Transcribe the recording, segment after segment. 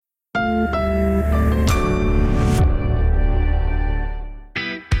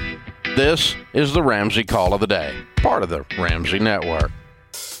This is the Ramsey Call of the Day, part of the Ramsey Network.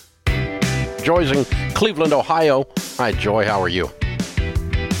 Joy's in Cleveland, Ohio. Hi, Joy. How are you?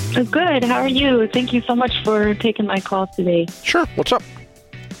 Good. How are you? Thank you so much for taking my call today. Sure. What's up?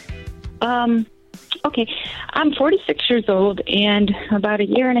 Okay. I'm 46 years old, and about a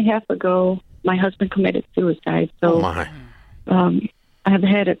year and a half ago, my husband committed suicide. So, Oh, my. I have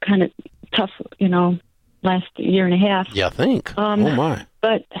had a kind of tough, last year and a half. Yeah, I think. Oh, my.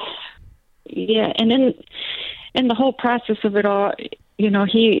 But, yeah, and in the whole process of it all, we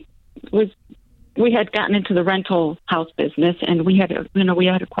had gotten into the rental house business, and we had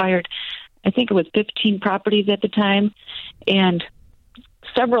acquired, I think it was 15 properties at the time, and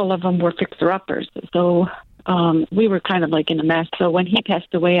several of them were fixer-uppers. So we were kind of like in a mess. So when he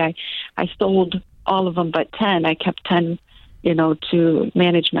passed away, I sold all of them but 10. I kept 10, to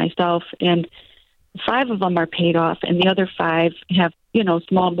manage myself, and 5 of them are paid off, and the other 5 have,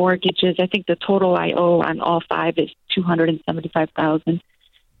 small mortgages. I think the total I owe on all 5 is $275,000.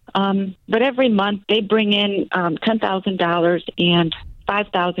 But every month they bring in $10,000, and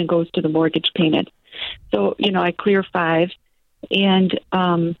 $5,000 goes to the mortgage payment. So, I clear 5. And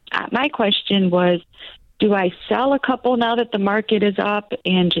my question was, do I sell a couple now that the market is up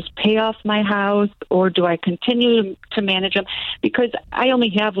and just pay off my house, or do I continue to manage them? Because I only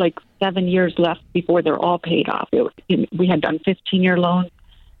have like 7 years left before they're all paid off. We had done 15-year loans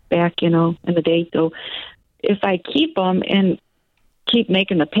back, in the day. So if I keep them and keep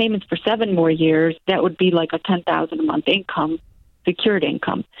making the payments for 7 more years, that would be like a $10,000 a month income, secured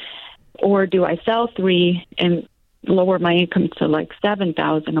income. Or do I sell 3 and lower my income to like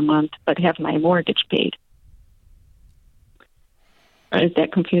 $7,000 a month, but have my mortgage paid? Is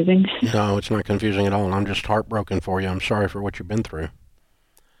that confusing? No, it's not confusing at all. I'm just heartbroken for you. I'm sorry for what you've been through.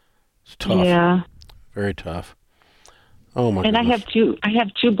 It's tough. Yeah. Very tough. Oh, my and goodness. I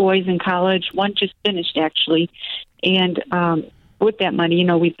have 2 boys in college. One just finished, actually. And with that money,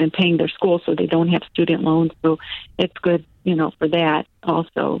 we've been paying their school so they don't have student loans. So it's good, for that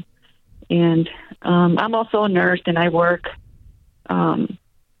also. And I'm also a nurse, and I work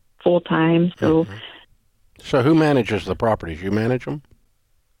full-time. So. Mm-hmm. So who manages the properties? You manage them?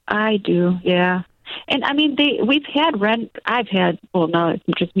 I do, yeah. And I mean, we've had no, it's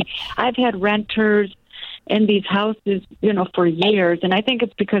just me. I've had renters in these houses, for years. And I think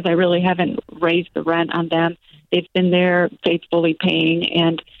it's because I really haven't raised the rent on them. They've been there faithfully paying.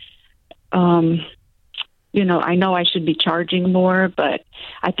 And, I know I should be charging more, but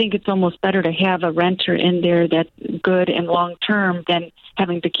I think it's almost better to have a renter in there that's good and long-term than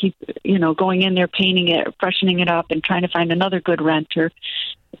having to keep, going in there, painting it, freshening it up, and trying to find another good renter,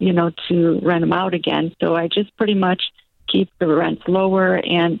 to rent them out again. So I just pretty much keep the rents lower.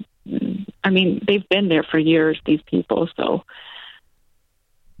 And, I mean, they've been there for years, these people, so.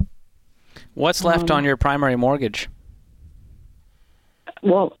 What's left on your primary mortgage?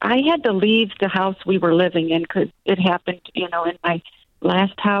 Well, I had to leave the house we were living in because it happened, in my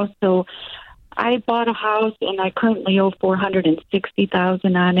last house. So I bought a house, and I currently owe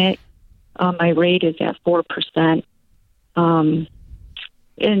 $460,000 on it. My rate is at 4%. And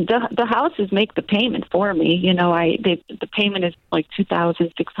the houses make the payment for me. The payment is like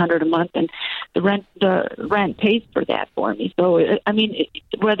 $2,600 a month, and the rent pays for that for me. So I mean,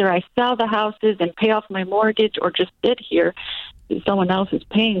 whether I sell the houses and pay off my mortgage or just sit here, someone else is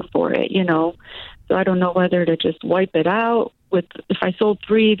paying for it. So I don't know whether to just wipe it out. If I sold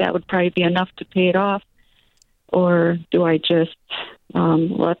 3, that would probably be enough to pay it off, or do I just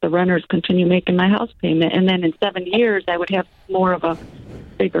let the renters continue making my house payment, and then in 7 years I would have more of a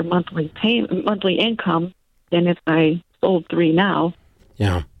bigger monthly income than if I sold 3 now.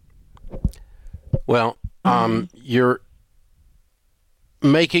 Yeah. Well, you're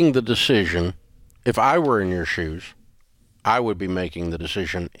making the decision. If I were in your shoes, I would be making the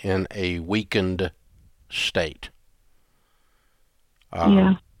decision in a weakened state.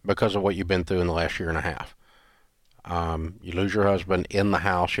 Because of what you've been through in the last year and a half. You lose your husband in the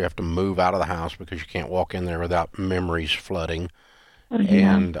house. You have to move out of the house because you can't walk in there without memories flooding.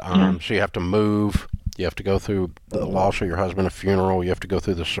 And so you have to move. You have to go through the loss of your husband, a funeral. You have to go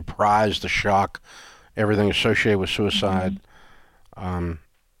through the surprise, the shock, everything associated with suicide.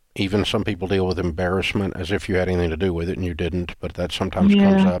 Even some people deal with embarrassment as if you had anything to do with it and you didn't, but that sometimes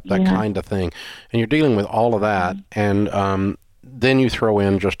comes up, that kind of thing. And you're dealing with all of that. And then you throw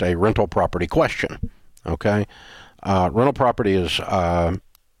in just a rental property question, okay? Rental property is a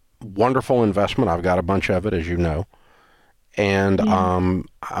wonderful investment. I've got a bunch of it, as you know. And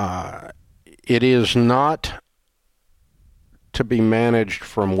it is not to be managed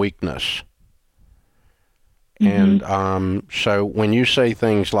from weakness. And so when you say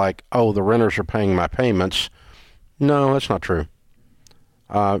things like, oh, the renters are paying my payments, no, that's not true.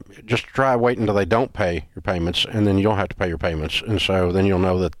 Just try waiting until they don't pay your payments, and then you don't have to pay your payments. And so then you'll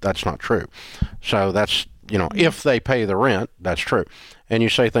know that that's not true. So that's, if they pay the rent, that's true. And you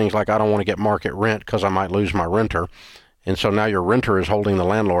say things like, I don't want to get market rent because I might lose my renter. And so now your renter is holding the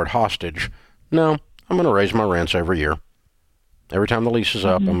landlord hostage. No, I'm going to raise my rents every year. Every time the lease is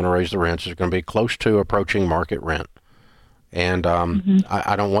up, I'm going to raise the rents. It's going to be close to approaching market rent. And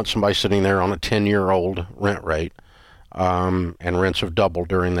I don't want somebody sitting there on a 10-year-old rent rate. And rents have doubled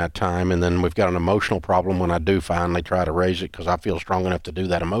during that time. And then we've got an emotional problem when I do finally try to raise it because I feel strong enough to do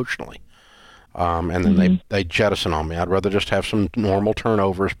that emotionally. And then they jettison on me. I'd rather just have some normal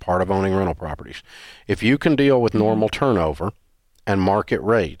turnover as part of owning rental properties. If you can deal with normal turnover and market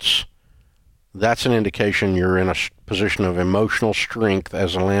rates, that's an indication you're in a position of emotional strength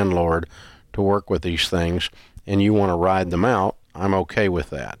as a landlord to work with these things, and you want to ride them out. I'm okay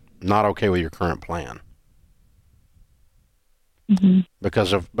with that. Not okay with your current plan.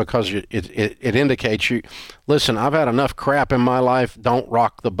 Because it indicates you, listen, I've had enough crap in my life, don't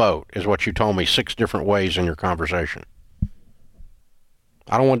rock the boat, is what you told me 6 different ways in your conversation.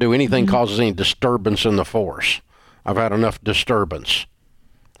 I don't want to do anything causes any disturbance in the force. I've had enough disturbance.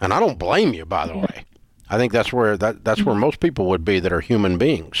 And I don't blame you, by the way. I think that's where that's where most people would be that are human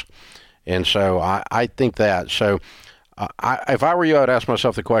beings. And so I think that. So if I were you, I'd ask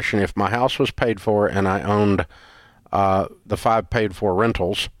myself the question, if my house was paid for and I owned the 5 paid for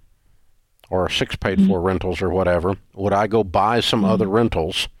rentals or 6 paid for rentals or whatever, would I go buy some other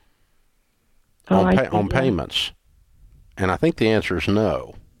rentals on payments? And I think the answer is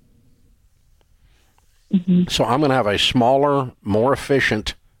no. So I'm going to have a smaller, more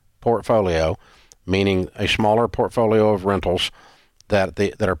efficient portfolio, meaning a smaller portfolio of rentals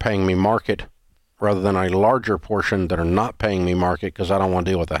that are paying me market rather than a larger portion that are not paying me market because I don't want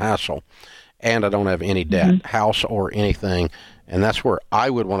to deal with the hassle. And I don't have any debt, house or anything. And that's where I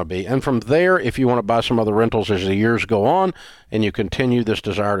would want to be. And from there, if you want to buy some other rentals as the years go on and you continue this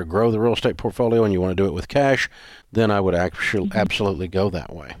desire to grow the real estate portfolio and you want to do it with cash, then I would actually absolutely go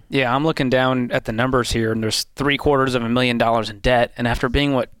that way. Yeah, I'm looking down at the numbers here, and there's $750,000 in debt. And after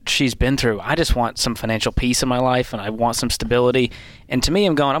being what she's been through, I just want some financial peace in my life, and I want some stability. And to me,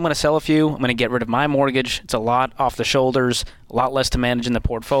 I'm going to sell a few. I'm going to get rid of my mortgage. It's a lot off the shoulders, a lot less to manage in the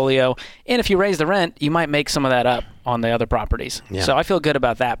portfolio. And if you raise the rent, you might make some of that up on the other properties. Yeah. So I feel good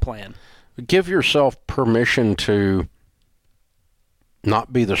about that plan. Give yourself permission to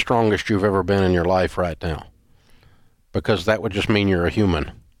not be the strongest you've ever been in your life right now, because that would just mean you're a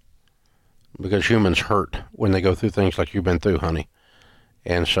human, because humans hurt when they go through things like you've been through, honey.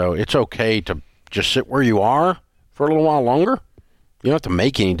 And so it's okay to just sit where you are for a little while longer. You don't have to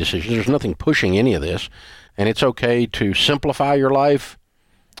make any decisions. There's nothing pushing any of this. And it's okay to simplify your life.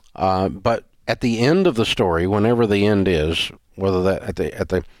 But at the end of the story, whenever the end is, whether that at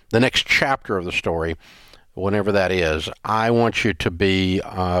the next chapter of the story, whenever that is, I want you to be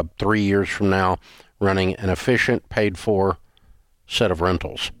 3 years from now running an efficient, paid-for set of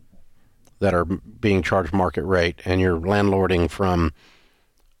rentals that are being charged market rate, and you're landlording from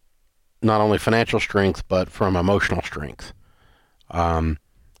not only financial strength, but from emotional strength.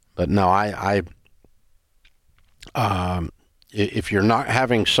 But no, if you're not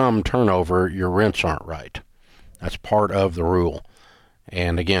having some turnover, your rents aren't right. That's part of the rule.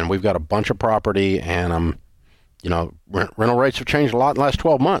 And again, we've got a bunch of property, and rental rates have changed a lot in the last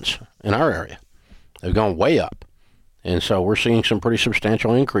 12 months in our area. They've gone way up. And so we're seeing some pretty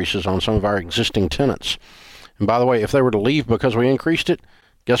substantial increases on some of our existing tenants. And by the way, if they were to leave because we increased it,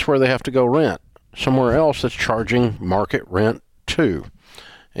 guess where they have to go rent? Somewhere else that's charging market rent too.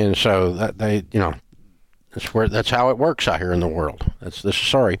 And so that's how it works out here in the world. And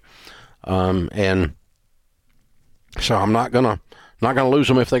so I'm not gonna lose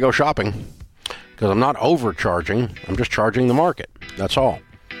them if they go shopping, because I'm not overcharging. I'm just charging the market. That's all.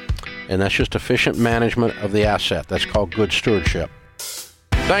 And that's just efficient management of the asset. That's called good stewardship.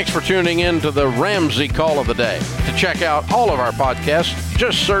 Thanks for tuning in to the Ramsey Call of the Day. To check out all of our podcasts,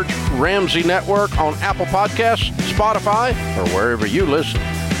 just search Ramsey Network on Apple Podcasts, Spotify, or wherever you listen.